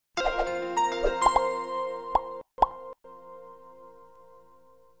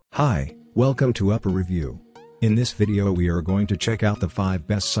Hi, welcome to Upper Review. In this video we are going to check out the 5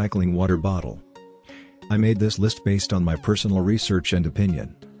 best cycling water bottle. I made this list based on my personal research and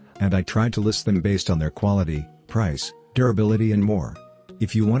opinion. And I tried to list them based on their quality, price, durability and more.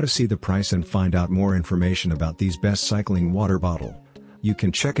 If you want to see the price and find out more information about these best cycling water bottle, you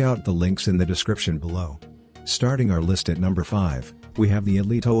can check out the links in the description below. Starting our list at number 5. We have the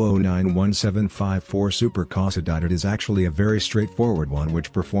Elite 009175 Super Corsa. It is actually a very straightforward one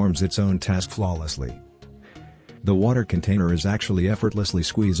which performs its own task flawlessly. The water container is actually effortlessly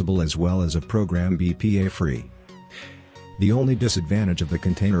squeezable as well as a program BPA free. The only disadvantage of the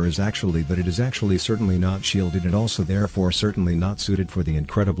container is actually that it is actually certainly not shielded and also therefore certainly not suited for the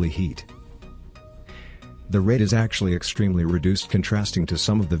incredibly heat. The rate is actually extremely reduced contrasting to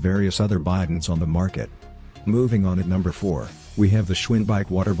some of the various other bidons on the market. Moving on at number 4. We have the Schwinn Bike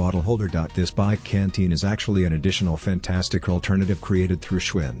Water Bottle Holder. This bike canteen is actually an additional fantastic alternative created through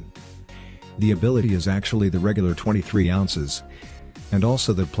Schwinn. The ability is actually the regular 23 ounces. And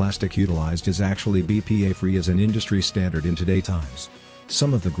also the plastic utilized is actually BPA free as an industry standard in today's times.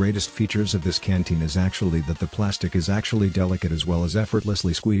 Some of the greatest features of this canteen is actually that the plastic is actually delicate as well as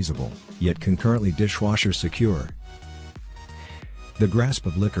effortlessly squeezable, yet concurrently dishwasher secure. The grasp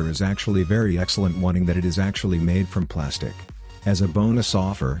of liquor is actually very excellent, wanting that it is actually made from plastic. As a bonus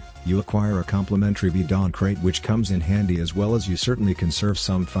offer, you acquire a complimentary bidon crate which comes in handy as well as you certainly can save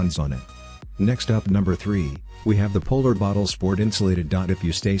some funds on it. Next up, number 3, we have the Polar Bottle Sport Insulated. If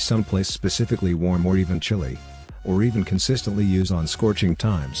you stay someplace specifically warm or even chilly, or even consistently use on scorching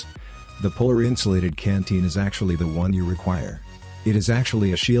times, the Polar Insulated canteen is actually the one you require. It is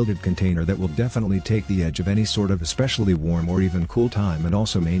actually a shielded container that will definitely take the edge of any sort of especially warm or even cool time and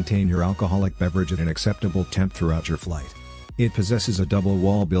also maintain your alcoholic beverage at an acceptable temp throughout your flight. It possesses a double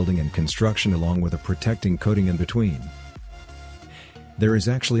wall building and construction along with a protecting coating in between. There is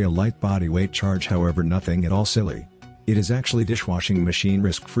actually a light body weight charge, however nothing at all silly. It is actually dishwashing machine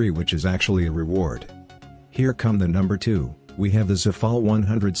risk-free, which is actually a reward. Here come the number 2, we have the Zafal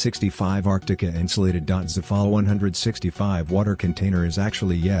 165 Arctica Insulated. Zafal 165 water container is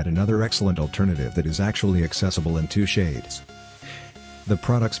actually yet another excellent alternative that is actually accessible in 2 shades. The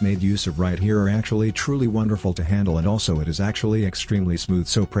products made use of right here are actually truly wonderful to handle, and also it is actually extremely smooth,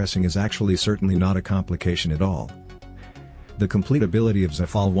 so pressing is actually certainly not a complication at all. The complete ability of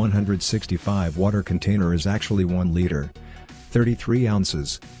Zafal 165 water container is actually 1 liter, 33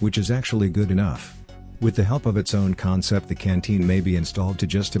 ounces, which is actually good enough. With the help of its own concept, the canteen may be installed to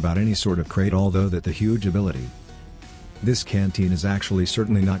just about any sort of crate, although that the huge ability. This canteen is actually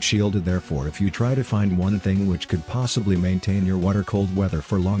certainly not shielded, therefore if you try to find one thing which could possibly maintain your water cold weather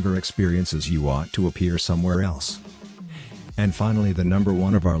for longer experiences, you ought to appear somewhere else. And finally, the number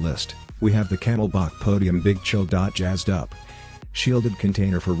 1 of our list, we have the Camelback Podium Big Chill. Jazzed up shielded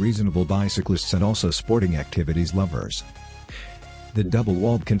container for reasonable bicyclists and also sporting activities lovers. The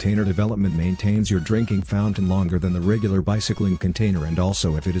double-walled container development maintains your drinking fountain longer than the regular bicycling container, and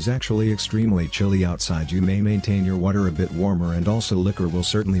also if it is actually extremely chilly outside, you may maintain your water a bit warmer, and also liquor will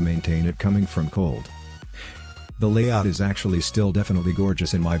certainly maintain it coming from cold. The layout is actually still definitely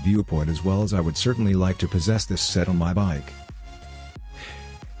gorgeous in my viewpoint, as well as I would certainly like to possess this set on my bike.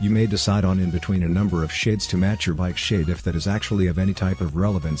 You may decide on in between a number of shades to match your bike shade if that is actually of any type of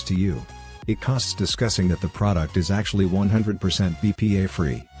relevance to you. It costs discussing that the product is actually 100% BPA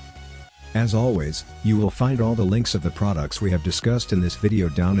free. As always, you will find all the links of the products we have discussed in this video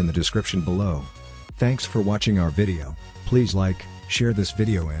down in the description below. Thanks for watching our video. Please like, share this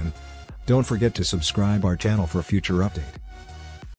video and don't forget to subscribe our channel for future update.